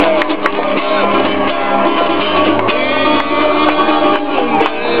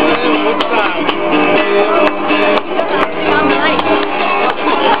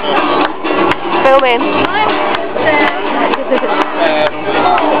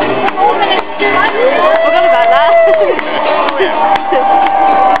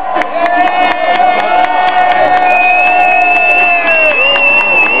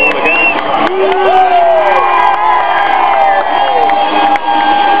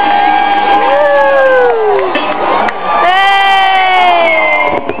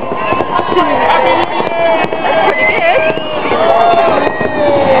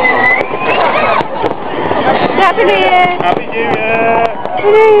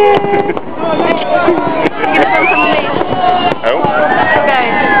Year! Oh. Okay.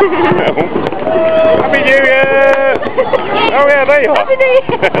 Happy New Year! Oh yeah, there you are. Happy New Year!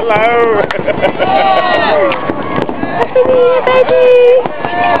 Hello! Happy New Year, baby!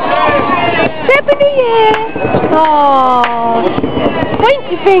 Happy New Year! Aww!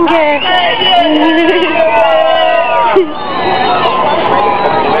 Pointy finger!